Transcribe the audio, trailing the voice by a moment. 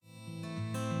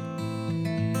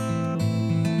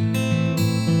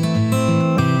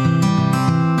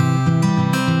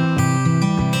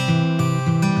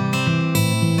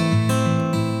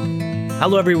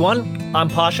Hello, everyone. I'm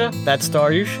Pasha, that's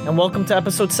Dariush, and welcome to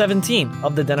episode 17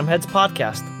 of the Denim Heads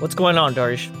podcast. What's going on,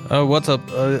 Dariush? What's up?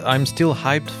 I'm still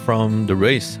hyped from the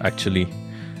race, actually.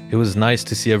 It was nice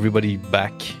to see everybody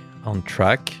back on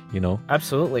track,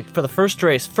 Absolutely. For the first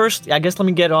race. First, I guess let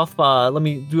me do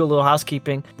a little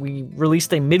housekeeping. We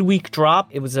released a midweek drop.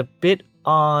 It was a bit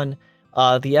on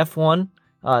the F1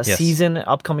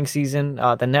 upcoming season,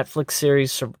 the Netflix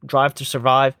series Drive to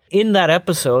Survive. In that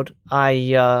episode,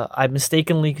 I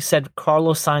mistakenly said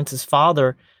Carlos Sainz's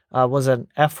father was an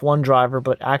F1 driver,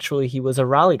 but actually he was a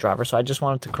rally driver. So I just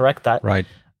wanted to correct that. Right.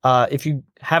 If you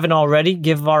haven't already,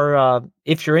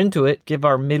 if you're into it, give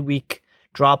our midweek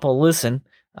drop a listen.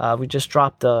 We just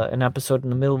dropped an episode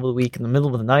in the middle of the week, in the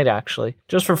middle of the night, actually,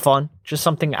 just for fun, just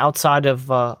something outside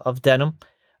of denim.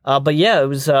 But yeah, it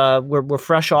was. We're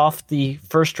fresh off the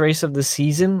first race of the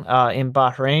season in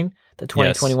Bahrain, the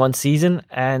 2021 season,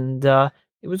 and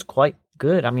it was quite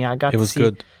good. I mean, I got to see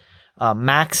good.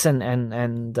 Max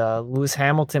and Lewis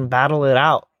Hamilton battle it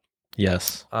out.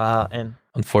 Yes. And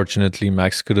unfortunately,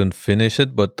 Max couldn't finish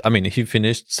it, but I mean, he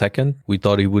finished second. We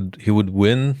thought he would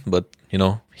win, but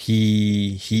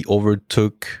he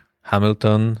overtook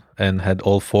Hamilton and had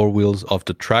all four wheels off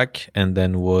the track, and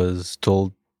then was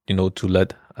told to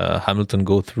let Hamilton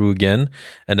go through again,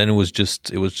 and then it was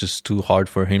just too hard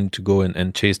for him to go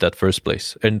and chase that first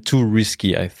place, and too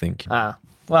risky, I think.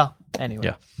 Well,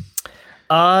 anyway.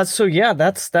 Yeah. So yeah,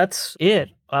 that's it.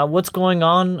 What's going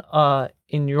on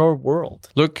in your world?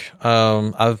 Look,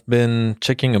 I've been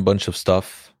checking a bunch of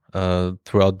stuff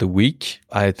throughout the week.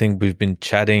 I think we've been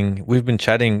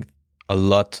chatting a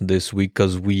lot this week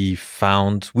because we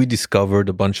discovered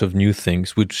a bunch of new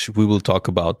things, which we will talk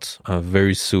about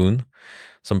very soon.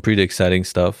 Some pretty exciting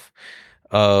stuff.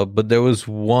 But there was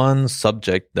one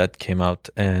subject that came out,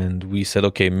 and we said,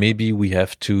 okay, maybe we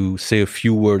have to say a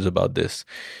few words about this.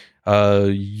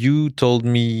 You told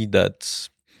me that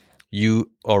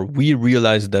we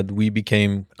realized that we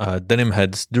became denim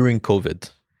heads during COVID.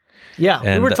 Yeah,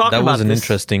 and we were talking about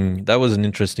this. That was an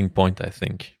interesting point, I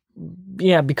think.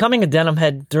 Yeah, becoming a denim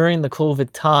head during the COVID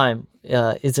time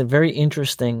is a very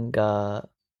interesting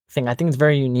thing. I think it's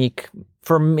very unique.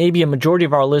 For maybe a majority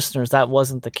of our listeners, that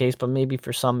wasn't the case, but maybe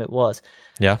for some it was.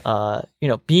 Yeah.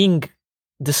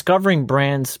 Discovering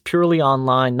brands purely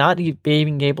online, not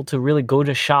being able to really go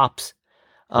to shops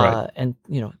and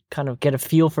kind of get a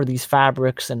feel for these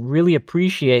fabrics and really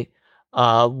appreciate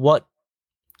what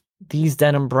these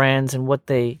denim brands and what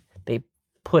they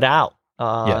put out.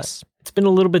 Yes. It's been a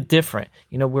little bit different.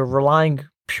 We're relying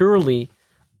purely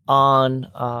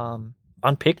on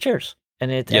pictures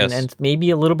and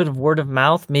maybe a little bit of word of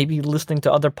mouth, maybe listening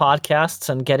to other podcasts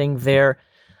and getting their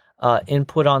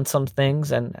input on some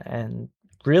things. And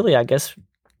really, I guess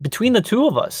between the two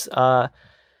of us,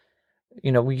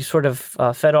 we sort of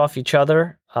fed off each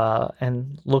other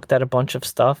and looked at a bunch of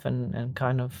stuff and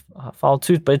kind of followed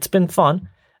suit. But it's been fun.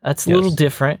 It's a little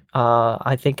different.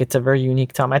 I think it's a very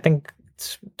unique time. I think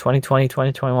 2020,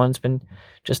 2021 has been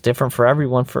just different for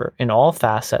everyone in all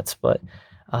facets. But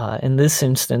in this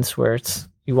instance where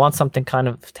you want something kind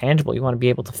of tangible, you want to be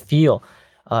able to feel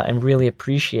and really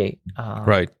appreciate.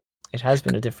 Right. It has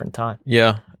been a different time.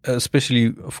 Yeah,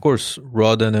 especially, of course,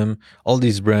 raw denim, all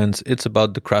these brands, it's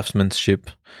about the craftsmanship,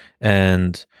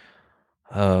 and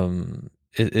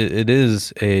it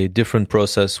is a different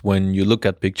process when you look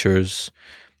at pictures,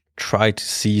 try to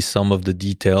see some of the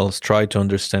details, try to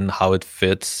understand how it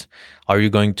fits. Are you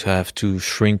going to have to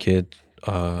shrink it?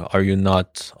 Are you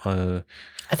not?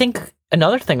 I think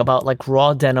another thing about like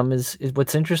raw denim is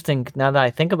what's interesting now that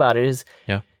I think about it is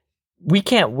we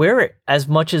can't wear it as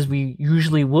much as we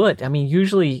usually would. I mean,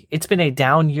 usually it's been a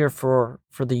down year for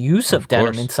the use of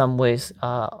denim in some ways.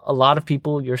 A lot of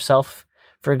people, yourself,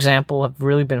 for example, have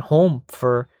really been home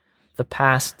for the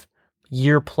past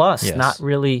year plus, not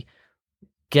really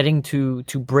getting to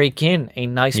break in a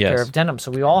nice pair of denim.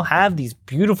 So we all have these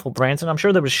beautiful brands, and I'm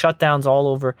sure there was shutdowns all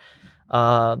over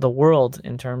the world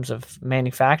in terms of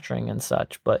manufacturing and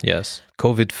such. But yes,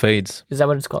 COVID fades. Is that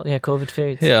what it's called? Yeah, COVID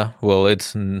fades. Yeah, well,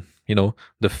 it's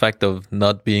the fact of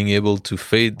not being able to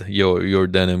fade your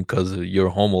denim because you're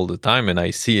home all the time, and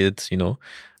I see it.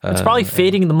 It's probably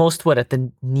fading the most at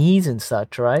the knees and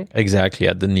such, right? Exactly,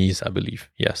 at the knees, I believe.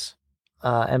 Yes,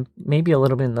 and maybe a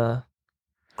little bit in the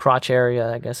crotch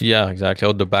area, I guess. Yeah, exactly.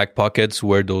 Or the back pockets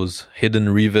where those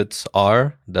hidden rivets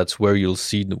are. That's where you'll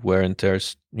see the wear and tear,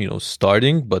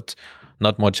 starting, but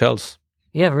not much else.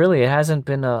 Yeah, really, it hasn't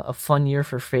been a fun year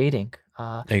for fading.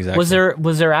 Exactly.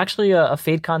 Was there actually a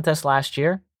fade contest last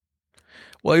year?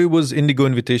 Well, it was Indigo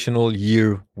Invitational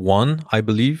year 1, I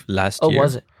believe, last year. Oh,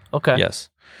 was it? Okay. Yes.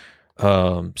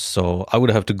 So I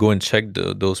would have to go and check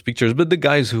those pictures. But the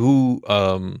guys who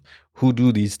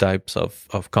do these types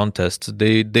of contests,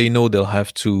 they know they'll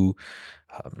have to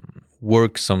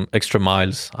work some extra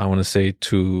miles, I want to say,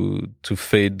 to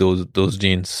fade those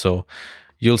jeans. So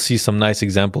you'll see some nice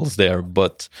examples there.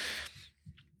 But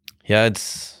yeah,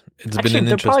 it's Actually, been an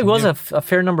there probably interesting was a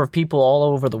fair number of people all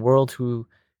over the world who,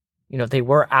 they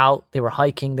were out, they were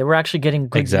hiking, they were actually getting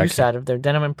good use out of their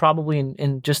denim, and probably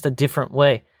in just a different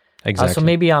way. Exactly. So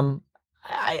maybe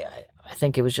I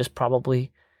think it was just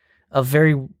probably a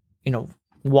very,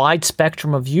 wide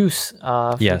spectrum of use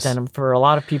for denim. For a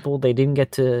lot of people, they didn't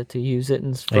get to use it,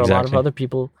 and for a lot of other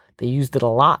people, they used it a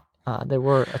lot. There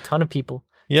were a ton of people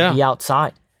to be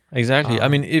outside. Exactly. I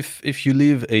mean, if you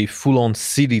live a full-on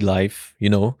city life,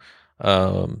 you're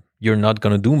not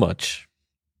gonna do much.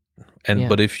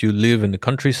 But if you live in the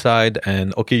countryside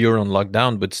and you're on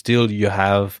lockdown, but still you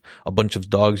have a bunch of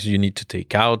dogs you need to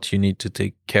take out, you need to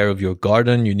take care of your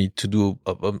garden, you need to do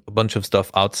a bunch of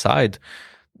stuff outside,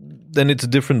 then it's a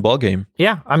different ballgame.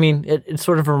 Yeah, I mean, it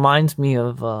sort of reminds me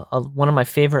of one of my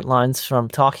favorite lines from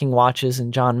Talking Watches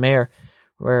and John Mayer,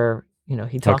 where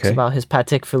he talks about his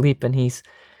Patek Philippe, and he's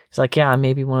like, yeah, I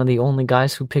may be one of the only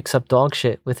guys who picks up dog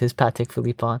shit with his Patek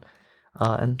Philippe on.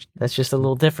 And that's just a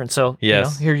little different. So,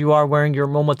 here you are wearing your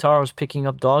Momotaros, picking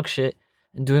up dog shit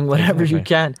and doing whatever you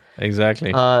can.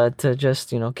 Exactly. To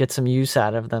just, get some use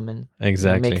out of them and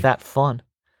make that fun.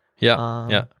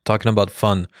 Yeah. Talking about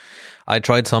fun, I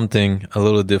tried something a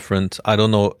little different. I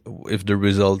don't know if the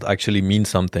result actually means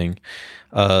something.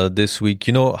 This week,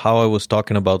 how I was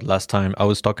talking about last time? I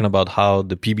was talking about how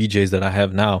the PBJs that I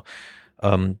have now,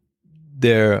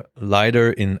 they're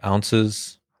lighter in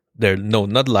ounces. They're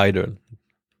not lighter.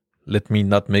 Let me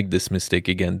not make this mistake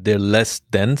again. They're less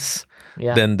dense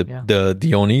than the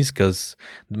Dionis, because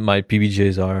my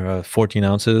PBJs are 14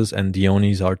 ounces and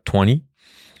Dionis are 20.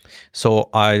 So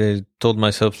I told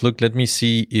myself, look, let me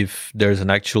see if there's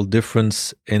an actual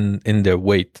difference in their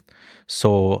weight.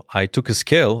 So I took a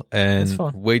scale and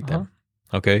weighed them.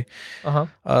 Okay.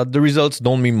 The results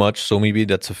don't mean much, so maybe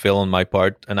that's a fail on my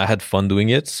part, and I had fun doing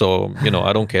it, so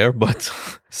I don't care, but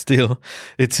still,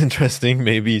 it's interesting.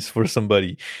 Maybe it's for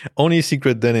somebody. Only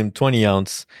Secret Denim 20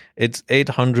 ounce, it's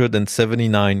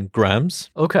 879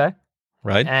 grams. Okay.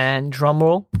 Right? And drum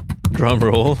roll.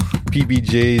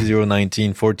 PBJ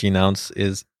 019 14 ounce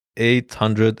is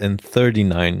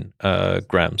 839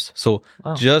 grams. So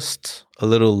just a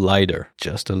little lighter,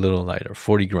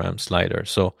 40 grams lighter.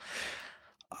 So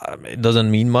it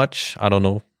doesn't mean much. I don't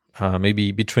know.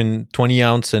 Maybe between 20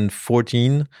 ounce and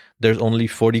 14, there's only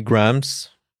 40 grams.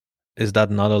 Is that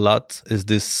not a lot? Is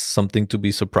this something to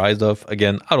be surprised of?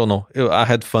 Again, I don't know. I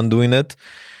had fun doing it.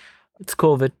 It's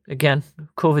COVID. Again,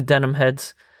 COVID denim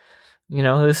heads.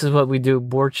 This is what we do.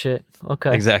 Board shit.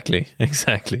 Okay. Exactly.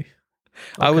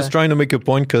 I was trying to make a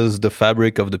point because the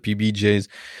fabric of the PBJs,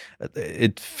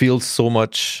 it feels so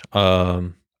much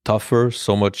tougher,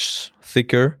 so much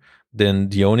thicker than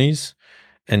Dionis,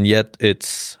 and yet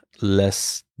it's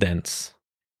less dense.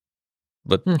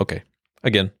 But okay,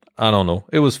 again, I don't know.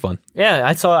 It was fun. Yeah,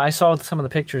 I saw some of the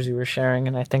pictures you were sharing,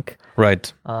 and I think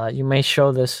you may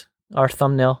show this our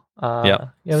thumbnail. It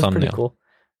was pretty cool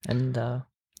and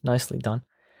nicely done.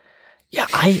 Yeah,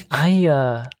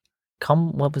 I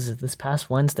what was it, this past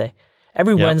Wednesday?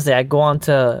 Every Wednesday I go on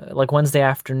to, like Wednesday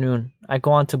afternoon, I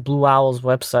go on to Blue Owl's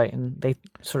website, and they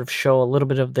sort of show a little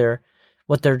bit of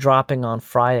what they're dropping on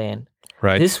Friday. And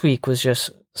this week was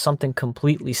just something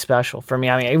completely special for me.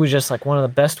 I mean, it was just like one of the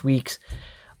best weeks.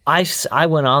 I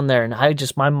went on there, and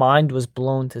my mind was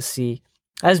blown to see,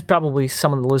 as probably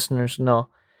some of the listeners know,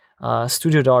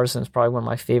 Studio D'Artisan is probably one of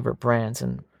my favorite brands,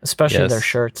 and especially their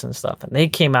shirts and stuff. And they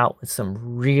came out with some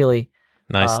really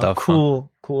nice stuff, cool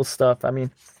stuff. I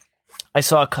mean, I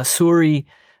saw a Kasuri,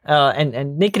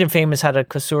 and Naked and Famous had a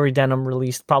Kasuri denim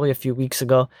released probably a few weeks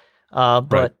ago.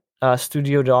 But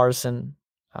Studio D'Artisan,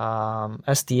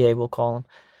 SDA, we'll call them.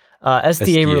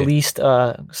 SDA released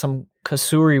some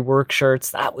Kasuri work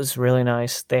shirts. That was really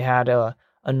nice. They had a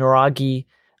Noragi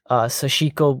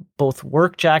Sashiko, both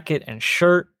work jacket and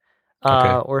shirt,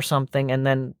 or something. And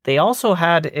then they also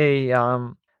had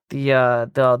the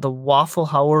Waffle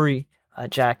Haori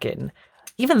jacket. And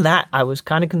even that I was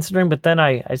kind of considering, but then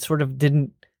I sort of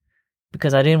didn't,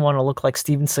 because I didn't want to look like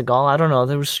Steven Seagal. I don't know.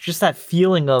 There was just that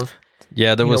feeling of,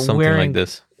 there was something like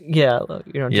this. Yeah,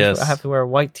 I have to wear a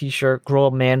white t-shirt, grow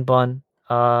a man bun,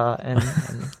 and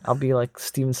I'll be like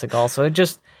Steven Seagal. So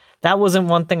that wasn't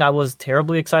one thing I was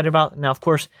terribly excited about. Now, of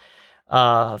course,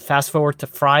 fast forward to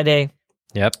Friday,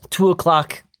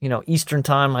 2:00, Eastern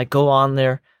time. I go on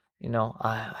there,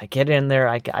 I get in there,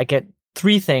 I get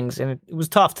three things, and it was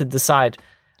tough to decide.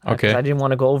 Okay. I didn't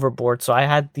want to go overboard, so I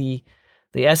had the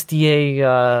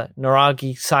SDA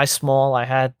Naragi size small. I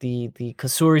had the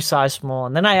Kasuri size small,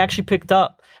 and then I actually picked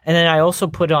up, and then I also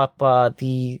put up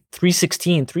the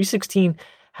 316. 316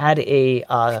 had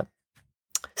a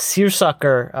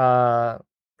seersucker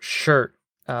shirt,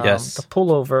 Yes. the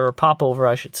pullover or popover,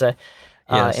 I should say,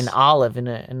 Yes. in olive, in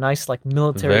a nice like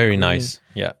military. Very green. nice.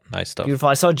 Yeah, nice stuff. Beautiful.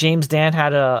 I saw James Dan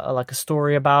had a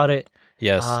story about it.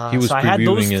 Yes, he was so previewing I had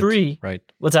those it. three. Right.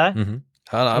 What's that? Mm-hmm.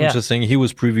 I'm just saying he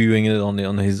was previewing it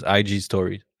on his IG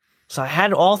story. So I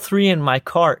had all three in my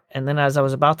cart, and then as I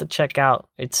was about to check out,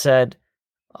 it said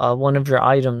one of your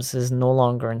items is no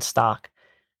longer in stock.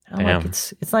 And I'm like,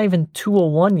 it's not even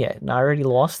 201 yet, and I already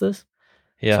lost this.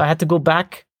 Yeah. So I had to go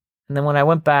back, and then when I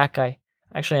went back, I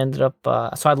actually ended up.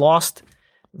 So I lost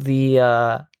the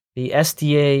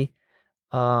SDA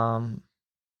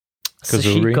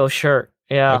Sashiko shirt.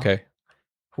 Yeah. Okay.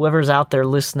 Whoever's out there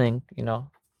listening, you know.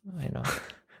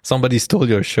 Somebody stole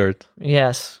your shirt.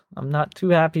 Yes, I'm not too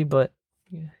happy, but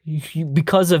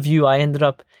because of you, I ended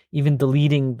up even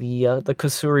deleting the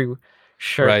Kasuri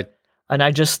shirt. Right. And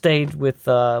I just stayed with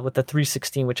the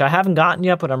 316, which I haven't gotten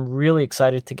yet, but I'm really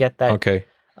excited to get that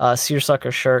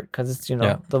seersucker shirt because it's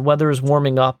the weather is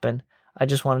warming up, and I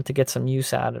just wanted to get some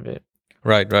use out of it.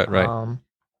 Right.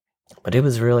 But it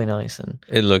was really nice, and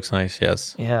it looks nice.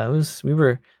 Yes. Yeah, it was. We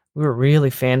were really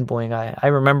fanboying. I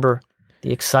remember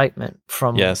the excitement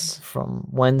from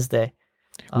Wednesday.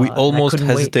 We almost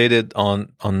hesitated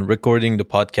on recording the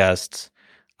podcast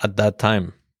at that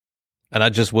time. And I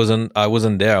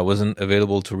wasn't there. I wasn't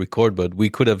available to record, but we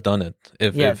could have done it.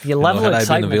 The level of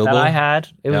excitement that I had,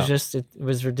 it was just, it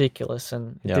was ridiculous,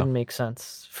 and it didn't make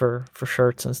sense for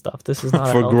shirts and stuff. This is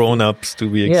not for grown-ups to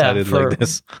be excited like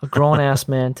this. A grown-ass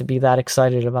man to be that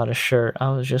excited about a shirt.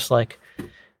 I was just like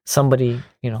somebody,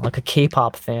 like a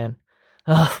K-pop fan,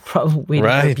 probably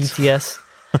waiting for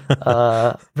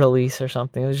BTS release or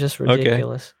something. It was just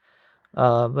ridiculous.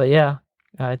 But yeah,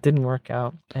 it didn't work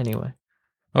out anyway.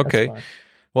 Okay.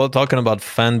 Well, talking about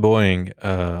fanboying,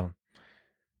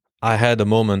 I had a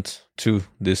moment too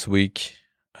this week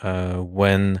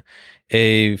when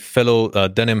a fellow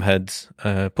denim head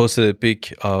posted a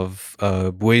pic of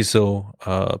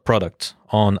Bueso product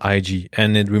on IG,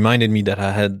 and it reminded me that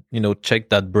I had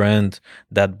checked that brand,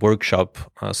 that workshop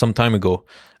some time ago,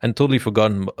 and totally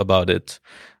forgotten about it.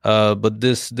 But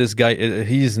this guy,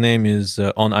 his name is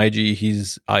on IG.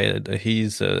 His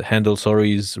handle,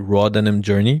 is Raw Denim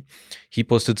Journey. He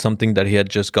posted something that he had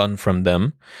just gotten from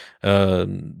them.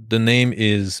 The name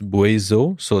is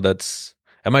Bueso, so that's.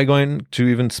 Am I going to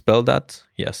even spell that?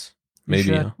 Yes, maybe.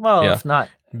 Sure. Well, if not,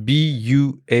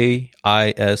 Buaisou.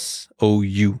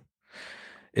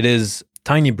 It is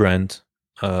tiny brand.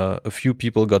 A few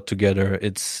people got together.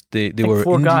 They were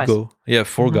four indigo. Guys. Yeah,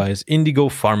 4 guys. Indigo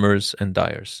farmers and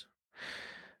dyers.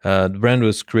 The brand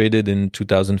was created in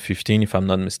 2015, if I'm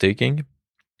not mistaken.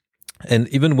 And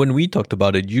even when we talked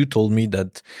about it, you told me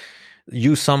that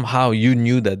you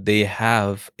knew that they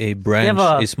have a branch,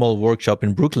 a small workshop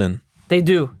in Brooklyn. They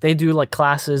do like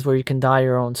classes where you can dye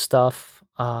your own stuff.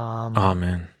 Oh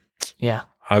man. Yeah.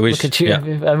 I wish. Look at you.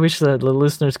 Yeah. I wish the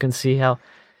listeners can see how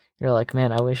you're like,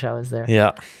 man, I wish I was there.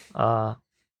 Yeah.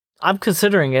 I'm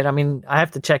considering it. I mean, I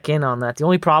have to check in on that. The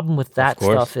only problem with that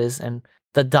stuff is, and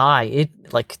the dye,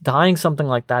 dyeing something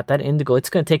like that indigo, it's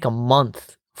going to take a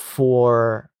month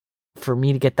for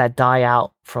me to get that dye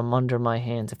out from under my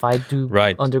hands. If I do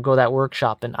undergo that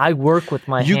workshop, and I work with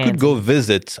my hands. You could go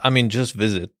visit. I mean, just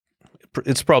visit.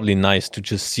 It's probably nice to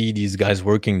just see these guys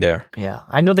working there. Yeah.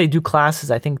 I know they do classes,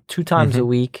 I think 2 times a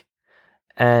week.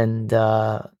 And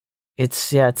it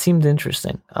seemed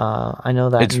interesting. I know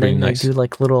that. It's really nice. They do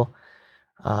like little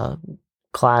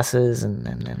classes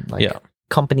and like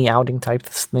company outing type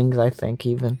things, I think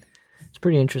even. It's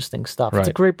pretty interesting stuff. It's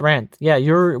a great brand. Yeah,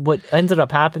 what ended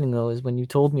up happening though is when you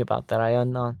told me about that, I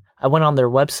went on their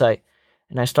website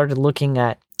and I started looking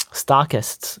at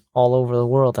stockists all over the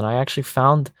world, and I actually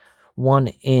found one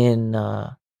in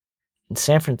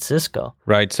San Francisco.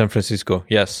 Right, San Francisco,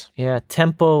 yes. Yeah,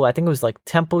 Tempo, I think it was like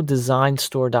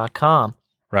tempodesignstore.com.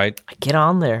 Right. I get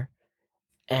on there,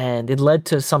 and it led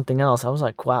to something else. I was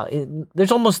like, wow,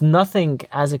 there's almost nothing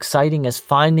as exciting as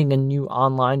finding a new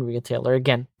online retailer.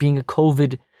 Again, being a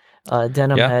COVID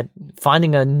denim head,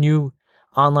 finding a new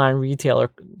online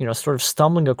retailer, sort of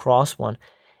stumbling across one,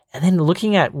 and then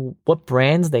looking at what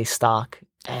brands they stock.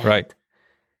 Right.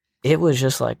 It was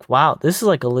just like, wow, this is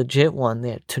like a legit one. They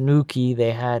had Tanuki,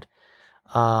 they had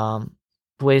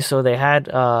Bueso, they had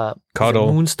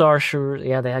Coddle. Moonstar shirt.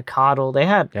 Yeah, they had Coddle. They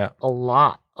had a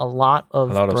lot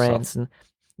of brands. And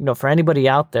for anybody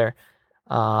out there,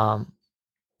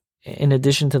 In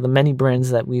addition to the many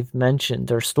brands that we've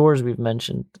mentioned, or stores we've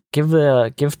mentioned, give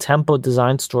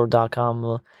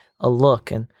TempoDesignStore.com a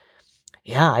look. And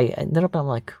yeah, I ended up, I'm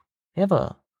like, they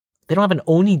don't have an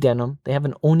Oni denim. They have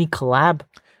an Oni collab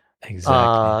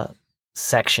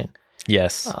section.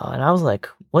 Yes. And I was like,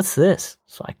 what's this?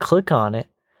 So I click on it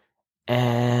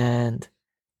and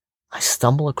I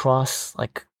stumble across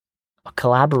like a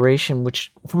collaboration,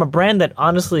 which from a brand that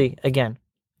honestly, again,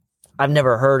 I've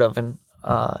never heard of, and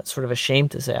sort of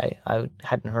ashamed to say I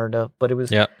hadn't heard of, but it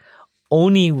was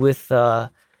Oni with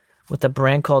a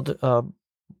brand called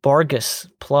Burgus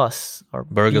Plus, or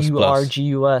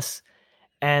Burgus.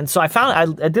 And so I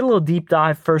did a little deep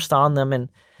dive first on them, and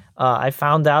I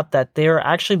found out that they're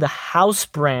actually the house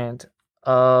brand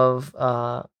of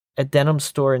a denim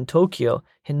store in Tokyo,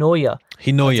 Hinoya.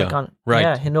 Right?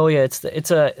 Yeah,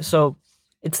 Hinoya.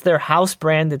 It's their house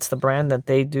brand. It's the brand that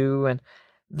they do, and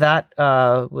that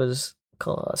was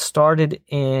started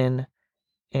in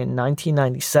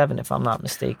 1997, if I'm not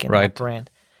mistaken. Right. That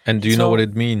brand. And do you know what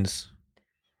it means?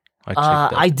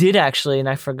 I did actually, and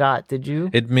I forgot. Did you?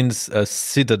 It means a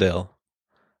citadel.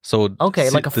 So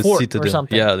okay, like a fort citadel. Or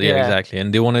something. Yeah, exactly.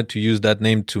 And they wanted to use that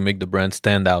name to make the brand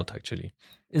stand out. Actually,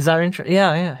 is that interesting?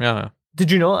 Yeah. Did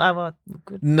you know?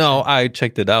 No, I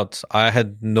checked it out. I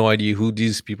had no idea who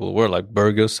these people were. Like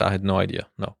Burgos, I had no idea.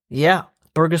 No. Yeah,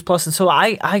 Burgos Plus, and so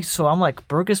I'm like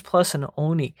Burgos Plus and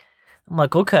Oni. I'm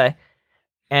like, okay,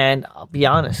 and I'll be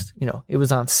honest, it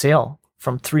was on sale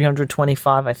from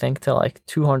 $325, I think, to like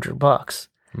 $200.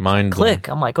 Mind click.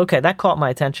 I'm like, okay, that caught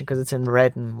my attention because it's in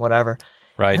red and whatever.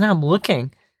 Right. And I'm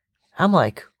looking. I'm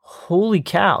like, holy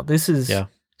cow, this is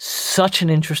such an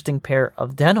interesting pair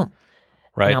of denim.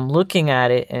 Right. And I'm looking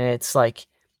at it, and it's like,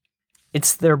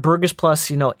 it's their Burgers Plus,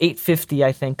 850,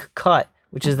 I think, cut,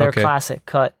 which is their classic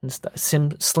cut and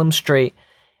slim straight,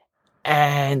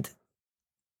 and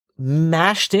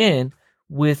mashed in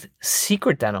with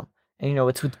secret denim. And,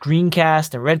 it's with green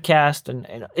cast and red cast, and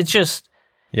it's just,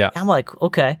 I'm like,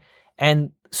 okay.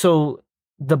 And so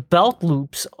the belt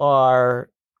loops are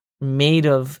made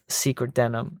of secret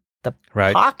denim. The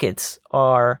pockets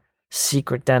are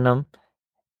secret denim.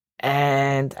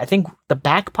 And I think the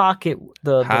back pocket,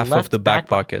 the half left of the back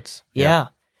pockets. Yeah.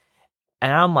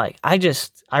 And I'm like,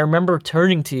 I remember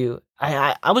turning to you.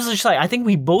 I was just like, I think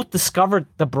we both discovered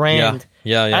the brand.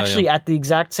 Actually, at the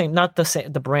exact same, not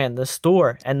the brand, the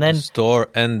store. And then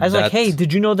and I was like, hey,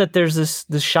 did you know that there's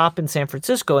this shop in San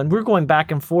Francisco? And we're going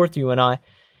back and forth, you and I.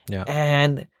 Yeah.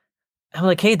 And I'm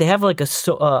like, hey, they have like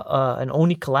an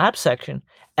Oni collab section.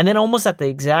 And then almost at the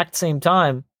exact same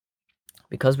time,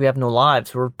 because we have no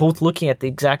lives, we're both looking at the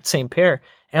exact same pair.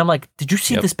 And I'm like, did you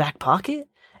see this back pocket?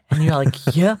 And you're like,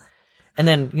 yeah. And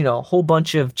then, a whole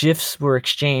bunch of GIFs were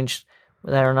exchanged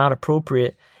that are not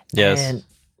appropriate. Yes. And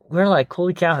we're like,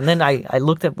 holy cow. And then I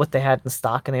looked at what they had in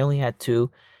stock, and they only had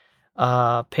two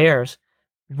pairs,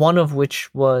 one of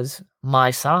which was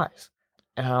my size.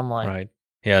 And I'm like, right.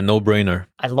 Yeah, no brainer.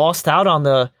 I lost out on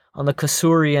the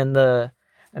Kasuri and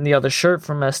the other shirt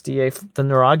from SDA, the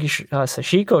Naragi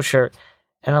Sashiko shirt.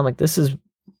 And I'm like, this is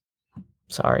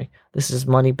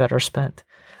money better spent.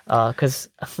 Because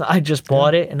I just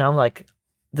bought it, and I'm like,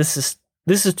 this is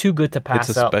too good to pass up.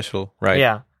 It's a special, right?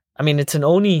 Yeah. I mean, it's an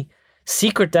Oni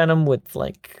secret denim with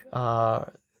like,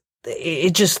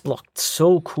 it just looked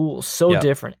so cool, so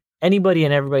different. Anybody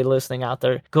and everybody listening out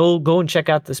there, go and check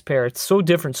out this pair. It's so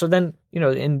different. So then,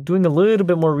 in doing a little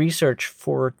bit more research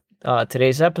for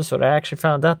today's episode, I actually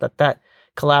found out that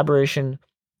collaboration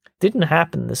didn't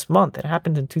happen this month. It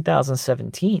happened in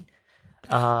 2017.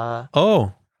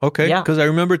 Okay. Yeah. Because I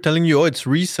remember telling you, it's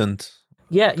recent.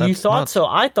 Yeah, you thought so.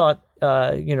 I thought,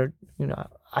 I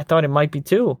thought it might be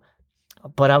too.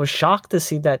 But I was shocked to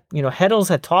see that, Heddles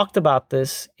had talked about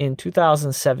this in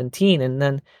 2017. And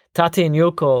then Tate and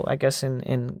Yoko, I guess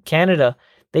in Canada,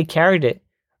 they carried it,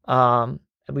 at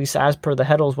least as per the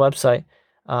Heddles website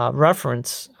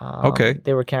reference.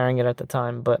 They were carrying it at the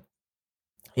time. But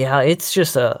yeah, it's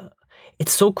just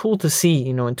it's so cool to see,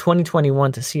 in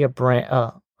 2021 to see a brand,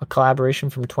 a collaboration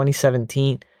from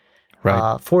 2017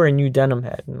 for a new denim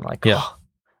head. And like,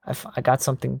 I got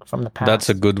something from the past. That's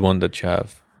a good one that you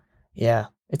have. Yeah,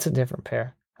 it's a different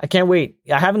pair. I can't wait.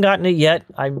 I haven't gotten it yet.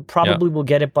 I probably will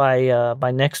get it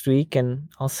by next week, and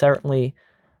I'll certainly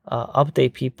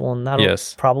update people, and that'll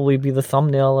probably be the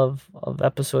thumbnail of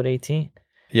episode 18.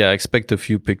 Yeah, expect a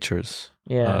few pictures.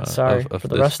 Yeah, sorry of for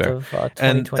the rest pair. of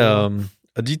 2021. And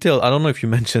a detail, I don't know if you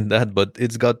mentioned that, but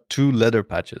it's got 2 leather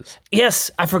patches.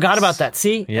 Yes, I forgot about that.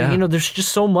 See? Yeah. And, there's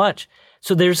just so much.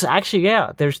 So there's actually,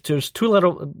 there's two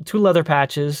leather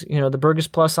patches, the Burgess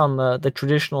Plus on the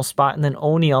traditional spot, and then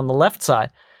Oni on the left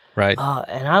side. Right.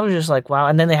 And I was just like, wow.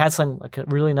 And then they had some like a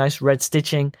really nice red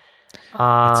stitching.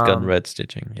 It's got red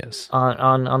stitching, yes.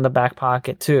 On the back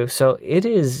pocket too. So it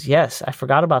is, yes. I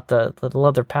forgot about the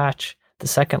leather patch, the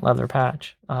second leather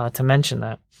patch, to mention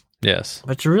that. Yes.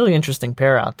 But it's a really interesting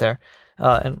pair out there.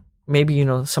 And maybe,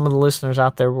 some of the listeners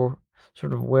out there were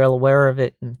sort of well aware of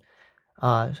it and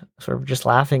sort of just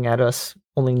laughing at us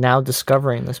only now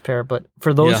discovering this pair. But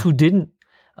for those who didn't,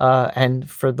 and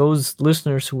for those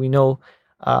listeners who we know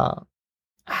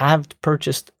have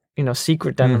purchased,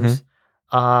 secret denims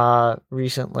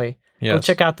recently, go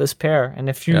check out this pair. And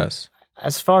if you,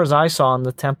 as far as I saw on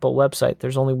the Tempo website,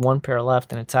 there's only one pair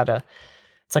left, and it's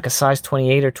like a size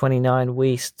 28 or 29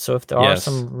 waist. So if there are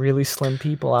some really slim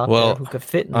people out there who could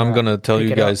fit in I'm going to tell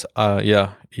you guys,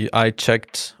 I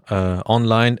checked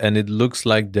online, and it looks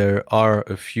like there are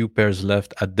a few pairs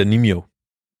left at Denimio.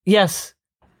 Yes.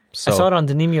 So, I saw it on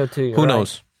Denimio too. Who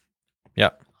knows? Yeah.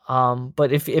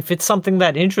 But if it's something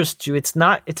that interests you, it's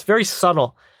very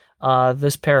subtle,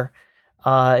 this pair.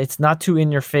 It's not too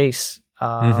in your face.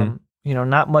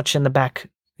 Not much in the back,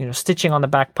 stitching on the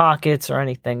back pockets or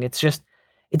anything.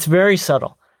 It's very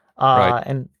subtle,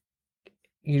 and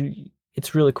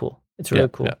it's really cool. It's really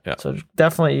cool. Yeah. So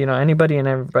definitely, anybody and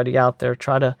everybody out there,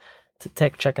 try to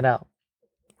check it out.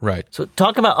 Right. So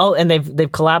talk about and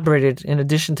they've collaborated in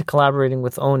addition to collaborating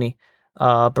with Oni.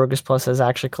 Burgess Plus has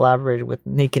actually collaborated with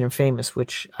Naked and Famous,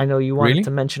 which I know you wanted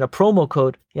to mention a promo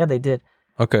code. Yeah, they did.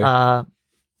 Okay.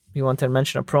 You wanted to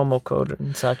mention a promo code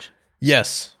and such.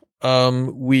 Yes.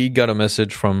 We got a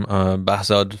message from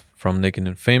Bahzad from Naked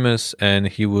and Famous, and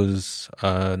he was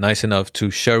nice enough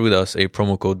to share with us a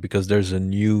promo code because there's a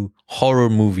new horror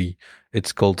movie.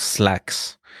 It's called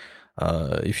Slacks.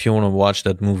 If you want to watch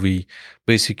that movie,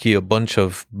 basically a bunch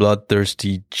of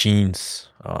bloodthirsty jeans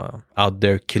out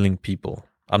there killing people.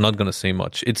 I'm not going to say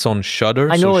much. It's on Shudder.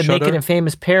 I know Naked and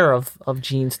Famous pair of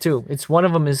jeans too. It's one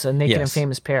of them is a Naked and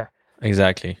Famous pair.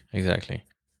 Exactly.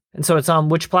 And so it's on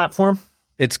which platform?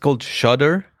 It's called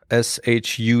Shudder,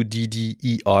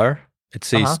 Shudder.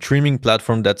 It's a streaming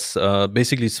platform that's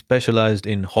basically specialized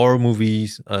in horror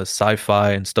movies,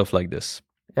 sci-fi, and stuff like this.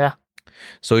 Yeah.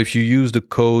 So if you use the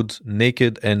code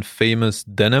Naked and Famous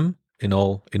Denim in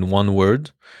one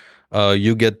word,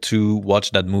 you get to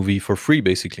watch that movie for free,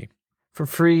 basically. For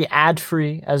free,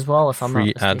 ad-free as well, if I'm not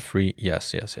mistaken. Free, ad-free,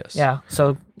 yes. Yeah,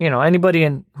 so,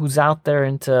 anybody who's out there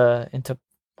into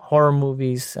horror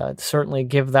movies, certainly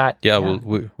give that. Yeah, well,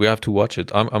 we have to watch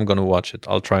it. I'm going to watch it.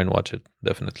 I'll try and watch it,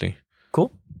 definitely.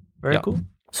 Cool. Very cool.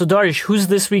 So, Dariush, who's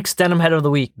this week's Denim Head of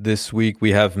the Week? This week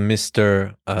we have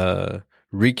Mr.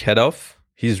 Rick Hedoff.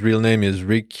 His real name is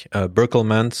Rick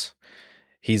Berkelmans.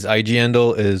 His IG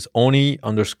handle is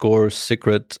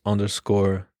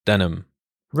Oni_secret_denim.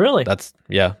 Really?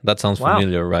 That sounds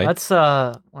familiar, right? That's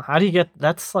how do you get?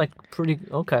 That's like pretty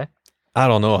okay. I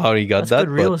don't know how he got that.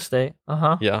 Good real estate.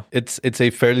 Yeah, it's a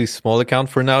fairly small account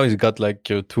for now. He's got like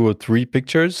 2 or 3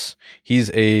 pictures.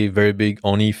 He's a very big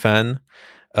Oni fan,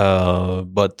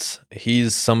 but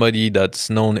he's somebody that's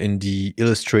known in the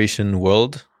illustration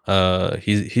world.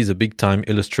 He's a big time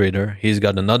illustrator. He's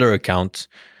got another account,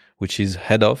 which is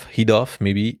Hedoff,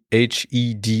 maybe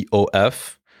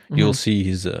Hedoff. You'll see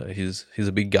he's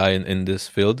a big guy in this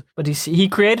field. But he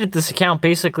created this account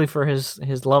basically for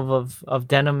his love of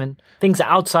denim and things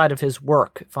outside of his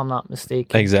work, if I'm not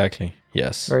mistaken. Exactly.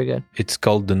 Yes. Very good. It's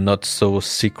called the Not So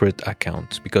Secret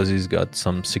account because he's got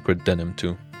some secret denim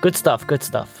too. Good stuff.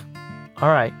 All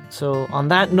right. So on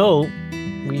that note,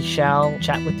 we shall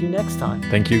chat with you next time.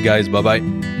 Thank you guys. Bye-bye.